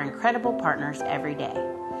with our incredible partners every day.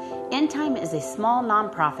 End Time is a small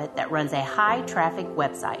nonprofit that runs a high-traffic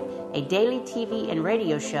website, a daily TV and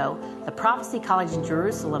radio show, the Prophecy College in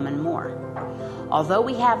Jerusalem, and more. Although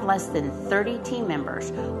we have less than 30 team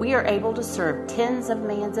members, we are able to serve tens of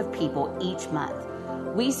millions of people each month.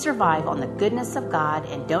 We survive on the goodness of God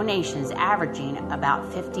and donations averaging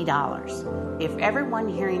about $50. If everyone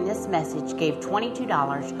hearing this message gave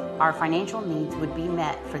 $22, our financial needs would be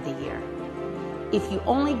met for the year. If you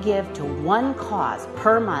only give to one cause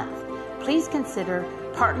per month, please consider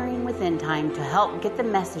partnering with End Time to help get the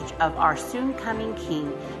message of our soon-coming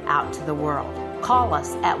King out to the world. Call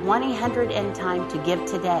us at 1-800-END-TIME to give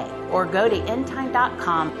today, or go to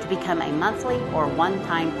endtime.com to become a monthly or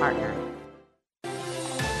one-time partner.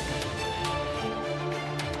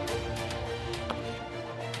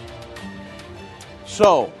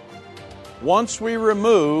 So, once we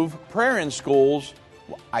remove prayer in schools,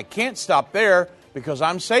 I can't stop there because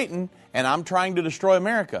I'm Satan and I'm trying to destroy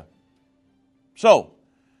America. So,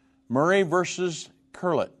 Murray versus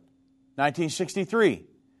Curlett, 1963.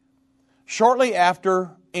 Shortly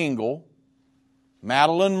after Engel,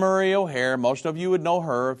 Madalyn Murray O'Hair, most of you would know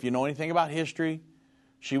her if you know anything about history.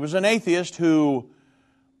 She was an atheist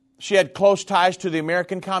she had close ties to the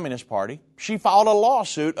American Communist Party. She filed a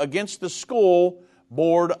lawsuit against the school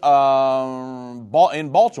board in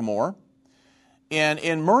Baltimore. And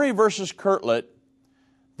in Murray versus Curlett,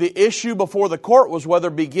 the issue before the court was whether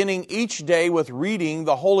beginning each day with reading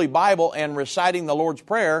the Holy Bible and reciting the Lord's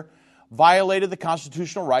Prayer violated the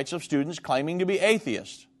constitutional rights of students claiming to be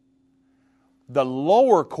atheists. The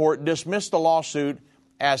lower court dismissed the lawsuit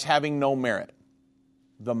as having no merit.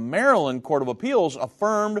 The Maryland Court of Appeals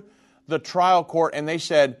affirmed the trial court, and they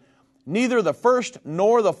said neither the First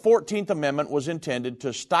nor the 14th Amendment was intended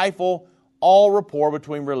to stifle all rapport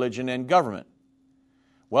between religion and government.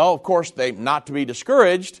 Well, of course, not to be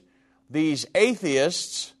discouraged, these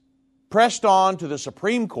atheists pressed on to the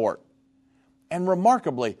Supreme Court. And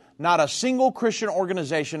remarkably, not a single Christian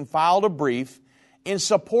organization filed a brief in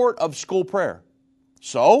support of school prayer.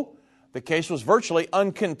 So, the case was virtually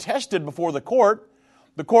uncontested before the court.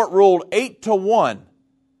 The court ruled 8-1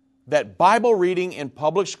 that Bible reading in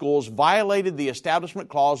public schools violated the Establishment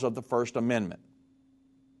Clause of the First Amendment.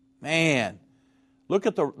 Man, look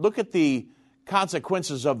at the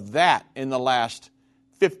consequences of that in the last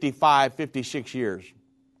 55, 56 years.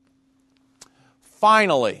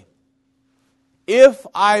 Finally, if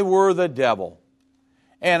I were the devil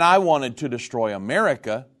and I wanted to destroy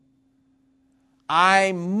America,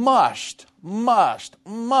 I must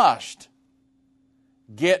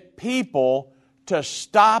get people to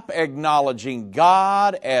stop acknowledging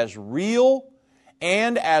God as real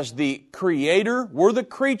and as the Creator. We're the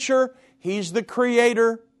creature, He's the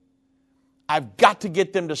Creator. I've got to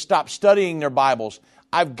get them to stop studying their Bibles.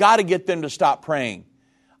 I've got to get them to stop praying.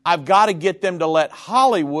 I've got to get them to let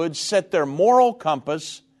Hollywood set their moral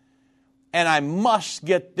compass, and I must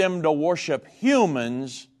get them to worship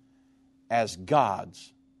humans as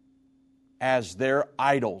gods, as their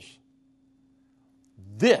idols.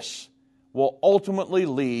 This will ultimately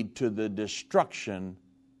lead to the destruction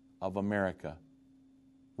of America.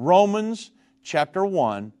 Romans chapter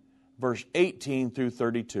 1, verse 18 through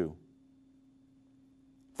 32.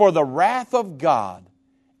 For the wrath of God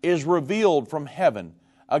is revealed from heaven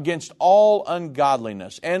against all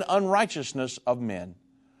ungodliness and unrighteousness of men,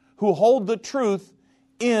 who hold the truth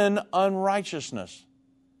in unrighteousness,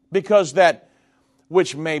 because that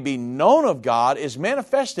which may be known of God is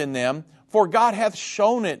manifest in them, for God hath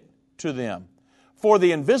shown it to them. For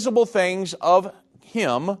the invisible things of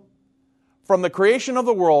Him from the creation of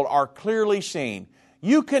the world are clearly seen.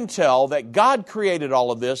 You can tell that God created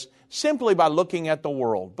all of this simply by looking at the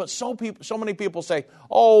world. But so many people say,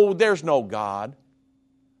 oh, there's no God.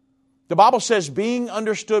 The Bible says, being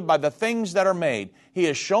understood by the things that are made, He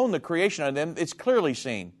has shown the creation of them, it's clearly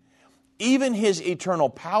seen. Even His eternal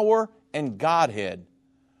power and Godhead,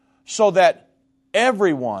 so that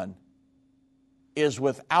everyone is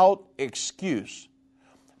without excuse.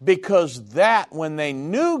 Because that when they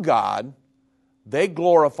knew God, they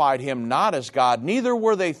glorified Him not as God, neither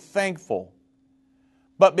were they thankful,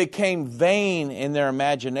 but became vain in their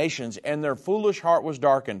imaginations, and their foolish heart was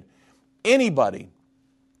darkened. Anybody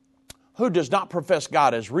who does not profess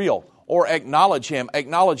God as real, or acknowledge Him,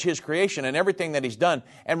 acknowledge His creation and everything that He's done,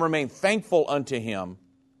 and remain thankful unto Him,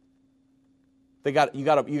 you got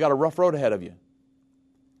a rough road ahead of you.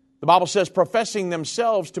 The Bible says, professing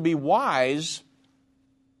themselves to be wise,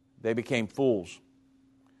 they became fools.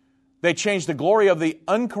 They changed the glory of the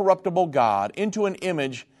uncorruptible God into an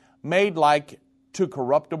image made like to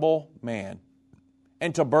corruptible man,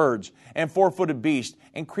 and to birds, and four-footed beasts,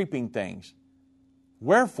 and creeping things.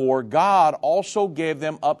 Wherefore God also gave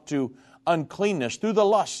them up to uncleanness through the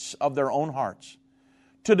lusts of their own hearts,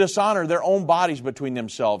 to dishonor their own bodies between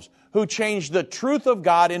themselves, who changed the truth of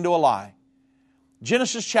God into a lie.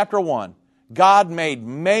 Genesis chapter 1, God made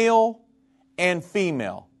male and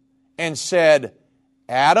female, and said,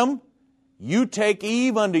 Adam, you take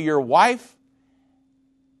Eve unto your wife,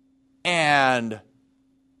 and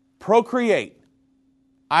procreate.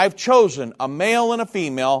 I've chosen a male and a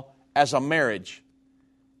female as a marriage.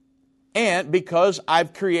 And because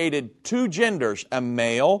I've created two genders, a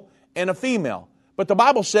male and a female. But the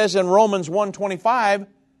Bible says in Romans 1:25,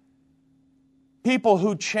 people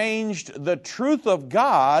who changed the truth of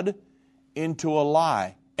God into a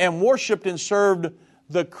lie and worshiped and served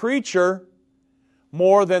the creature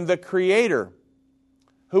more than the Creator,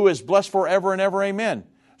 who is blessed forever and ever. Amen.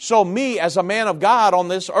 So me, as a man of God on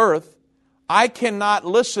this earth, I cannot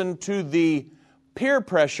listen to the peer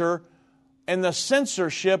pressure and the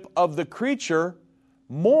censorship of the creature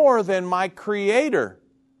more than my Creator.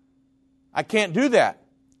 I can't do that.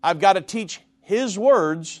 I've got to teach His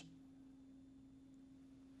words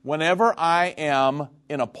whenever I am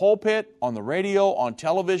in a pulpit, on the radio, on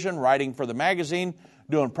television, writing for the magazine,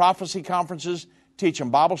 doing prophecy conferences, teaching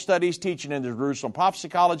Bible studies, teaching in the Jerusalem Prophecy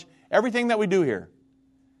College, everything that we do here.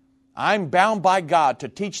 I'm bound by God to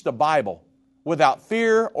teach the Bible without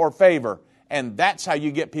fear or favor, and that's how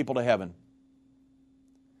you get people to heaven.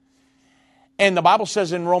 And the Bible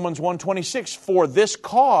says in Romans 1:26, for this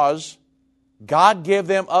cause God gave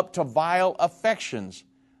them up to vile affections.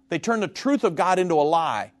 They turned the truth of God into a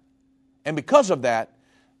lie. And because of that,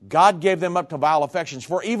 God gave them up to vile affections.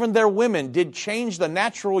 For even their women did change the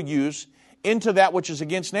natural use into that which is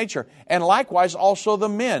against nature. And likewise also the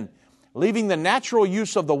men, leaving the natural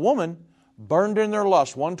use of the woman, burned in their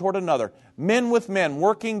lust one toward another. Men with men,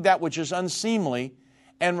 working that which is unseemly,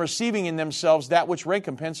 and receiving in themselves that which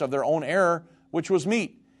recompense of their own error, which was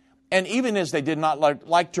meat. And even as they did not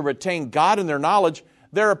like to retain God in their knowledge,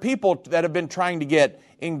 there are people that have been trying to get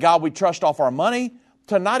in God we trust off our money,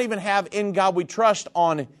 to not even have in God we trust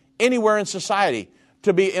on anywhere in society,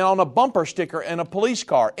 to be on a bumper sticker in a police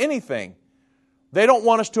car, anything. They don't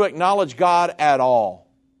want us to acknowledge God at all.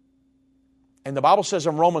 And the Bible says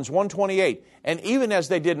in Romans 1:28, and even as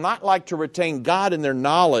they did not like to retain God in their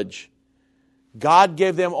knowledge, God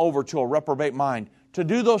gave them over to a reprobate mind, to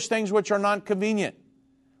do those things which are not convenient,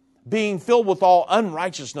 being filled with all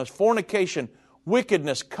unrighteousness, fornication,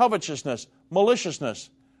 wickedness, covetousness, maliciousness,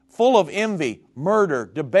 full of envy, murder,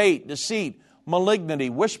 debate, deceit, malignity,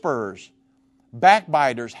 whisperers,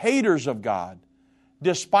 backbiters, haters of God,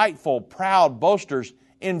 despiteful, proud, boasters,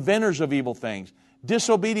 inventors of evil things,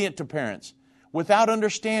 disobedient to parents, without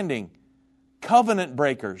understanding, covenant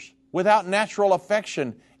breakers, without natural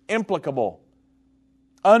affection, implacable,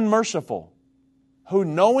 unmerciful, who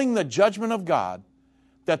knowing the judgment of God,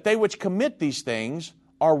 that they which commit these things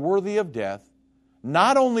are worthy of death,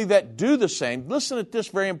 not only that do the same, listen to this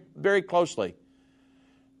very, very closely,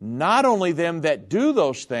 not only them that do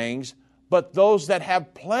those things, but those that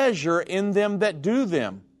have pleasure in them that do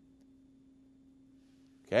them.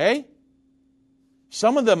 Okay?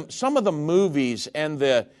 Some of the movies and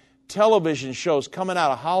the television shows coming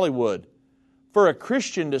out of Hollywood, for a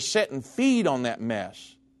Christian to sit and feed on that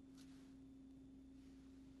mess.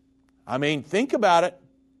 I mean, think about it.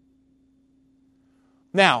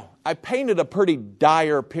 Now, I painted a pretty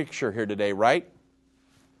dire picture here today, right?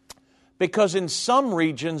 Because in some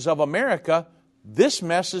regions of America, this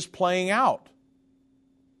mess is playing out.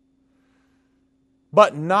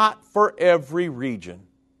 But not for every region.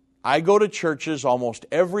 I go to churches almost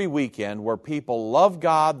every weekend where people love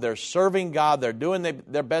God, they're serving God, they're doing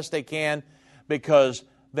their best they can because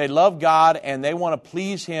they love God and they want to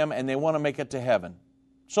please Him and they want to make it to heaven.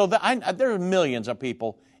 So there are millions of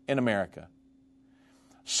people in America.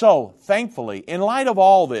 So, thankfully, in light of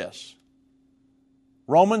all this,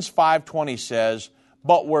 Romans 5:20 says,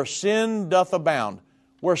 but where sin doth abound,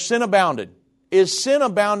 where sin abounded. Is sin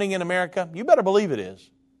abounding in America? You better believe it is.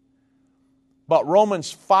 But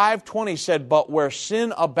Romans 5:20 said, but where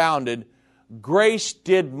sin abounded, grace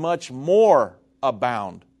did much more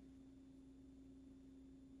abound.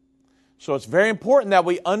 So it's very important that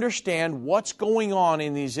we understand what's going on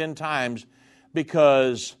in these end times,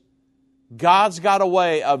 because God's got a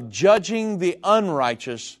way of judging the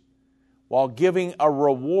unrighteous while giving a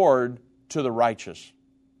reward to the righteous.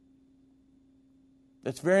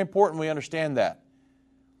 It's very important we understand that.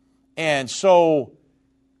 And so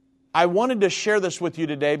I wanted to share this with you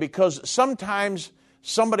today because sometimes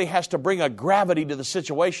somebody has to bring a gravity to the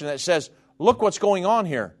situation that says, look what's going on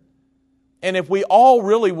here. And if we all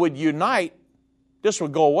really would unite, this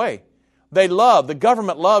would go away. The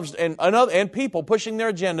government loves, and people pushing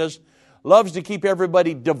their agendas, loves to keep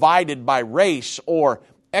everybody divided by race or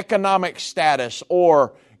economic status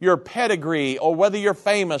or your pedigree or whether you're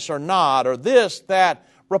famous or not or this, that,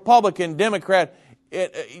 Republican, Democrat.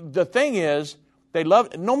 The thing is, they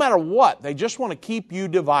love, no matter what, they just want to keep you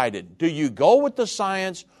divided. Do you go with the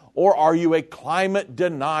science, or are you a climate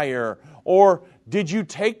denier? Or did you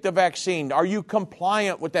take the vaccine? Are you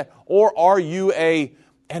compliant with that? Or are you an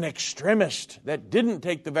extremist that didn't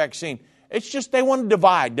take the vaccine? It's just they want to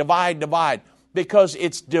divide, because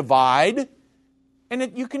it's divide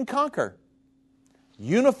and you can conquer.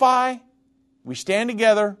 Unify, we stand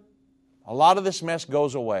together, a lot of this mess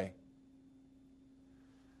goes away.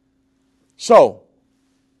 So,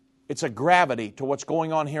 it's a gravity to what's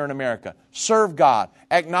going on here in America. Serve God,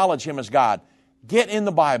 acknowledge Him as God, get in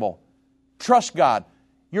the Bible, trust God.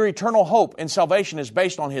 Your eternal hope and salvation is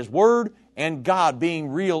based on His Word and God being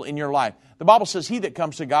real in your life. The Bible says, he that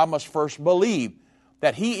comes to God must first believe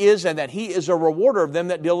that He is, and that He is a rewarder of them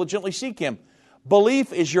that diligently seek Him.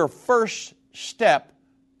 Belief is your first step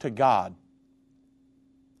to God.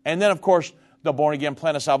 And then, of course, the born-again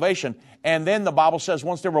plan of salvation. And then the Bible says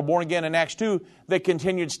once they were born again in Acts 2, they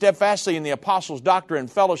continued steadfastly in the apostles' doctrine,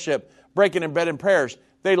 fellowship, breaking in bread and prayers.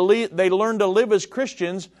 They learned to live as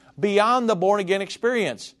Christians beyond the born-again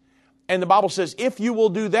experience. And the Bible says, if you will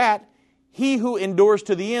do that, he who endures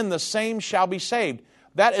to the end, the same shall be saved.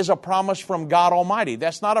 That is a promise from God Almighty.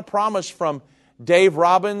 That's not a promise from Dave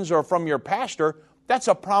Robbins or from your pastor. That's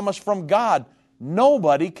a promise from God.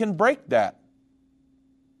 Nobody can break that.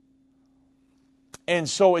 And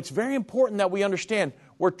so it's very important that we understand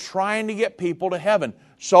we're trying to get people to heaven.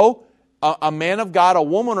 So a man of God, a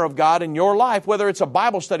woman of God in your life, whether it's a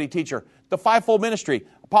Bible study teacher, the fivefold ministry,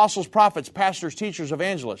 apostles, prophets, pastors, teachers,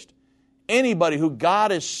 evangelists, anybody who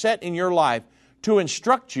God has set in your life to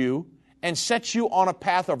instruct you and set you on a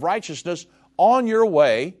path of righteousness on your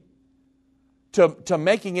way to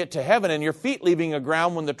making it to heaven and your feet leaving the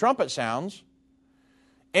ground when the trumpet sounds,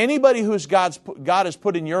 anybody who's God has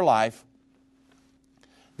put in your life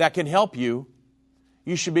that can help you,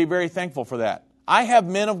 you should be very thankful for that. I have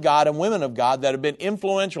men of God and women of God that have been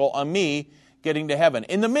influential on me getting to heaven.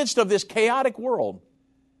 In the midst of this chaotic world,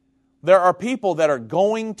 there are people that are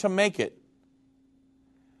going to make it.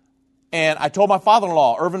 And I told my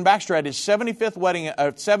father-in-law, Irvin Baxter, at his 75th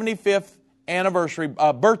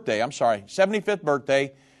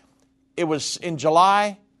birthday. It was in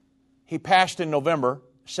July. He passed in November,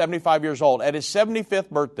 75 years old. At his 75th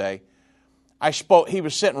birthday, I spoke. He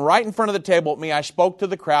was sitting right in front of the table with me. I spoke to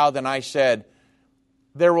the crowd and I said,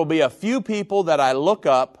 there will be a few people that I look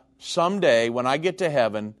up someday when I get to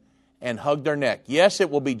heaven and hug their neck. Yes, it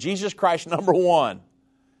will be Jesus Christ, number one.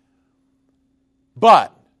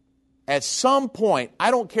 But at some point,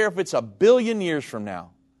 I don't care if it's 1 billion years from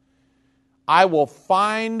now, I will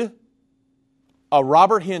find a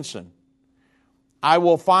Robert Henson. I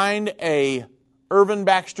will find a Irvin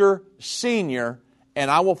Baxter Sr.,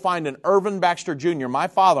 and I will find an Irvin Baxter Jr., my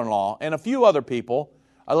father-in-law, and a few other people,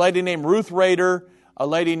 a lady named Ruth Rader, a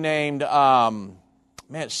lady named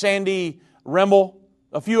Sandy Remmel,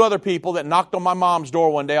 a few other people that knocked on my mom's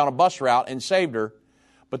door one day on a bus route and saved her.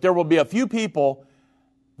 But there will be a few people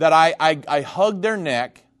that I hug their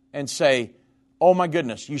neck and say, oh my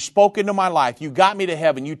goodness, you spoke into my life. You got me to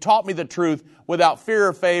heaven. You taught me the truth without fear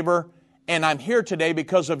or favor, and I'm here today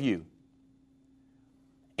because of you.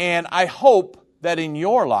 And I hope that in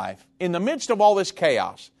your life, in the midst of all this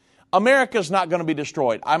chaos, America's not going to be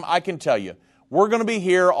destroyed. I can tell you. We're going to be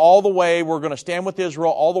here all the way. We're going to stand with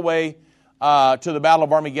Israel all the way to the Battle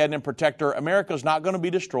of Armageddon and protect her. America's not going to be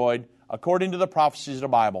destroyed according to the prophecies of the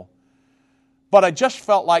Bible. But I just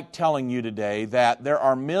felt like telling you today that there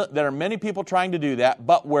are many people trying to do that,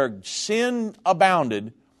 but where sin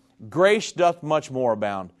abounded, grace doth much more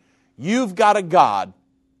abound. You've got a God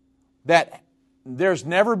that there's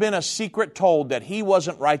never been a secret told that He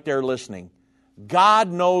wasn't right there listening. God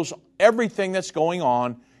knows everything that's going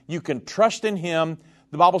on. You can trust in Him.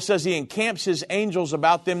 The Bible says He encamps His angels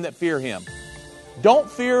about them that fear Him. Don't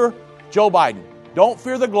fear Joe Biden. Don't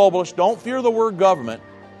fear the globalists. Don't fear the word government.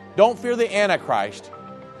 Don't fear the Antichrist.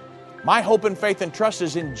 My hope and faith and trust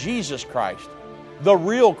is in Jesus Christ, the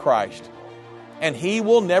real Christ. And He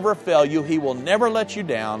will never fail you. He will never let you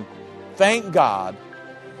down. Thank God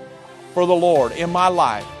for the Lord in my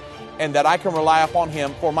life and that I can rely upon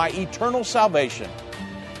Him for my eternal salvation.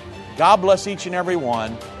 God bless each and every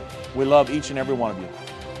one. We love each and every one of you.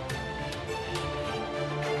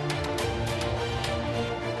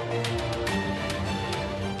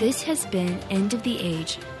 This has been End of the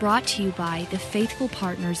Age, brought to you by the faithful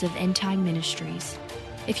partners of End Time Ministries.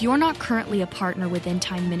 If you're not currently a partner with End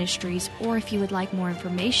Time Ministries, or if you would like more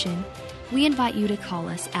information, we invite you to call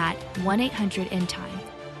us at 1-800-END-TIME.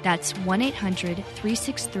 That's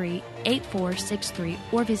 1-800-363-8463,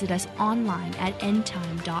 or visit us online at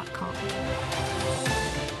endtime.com.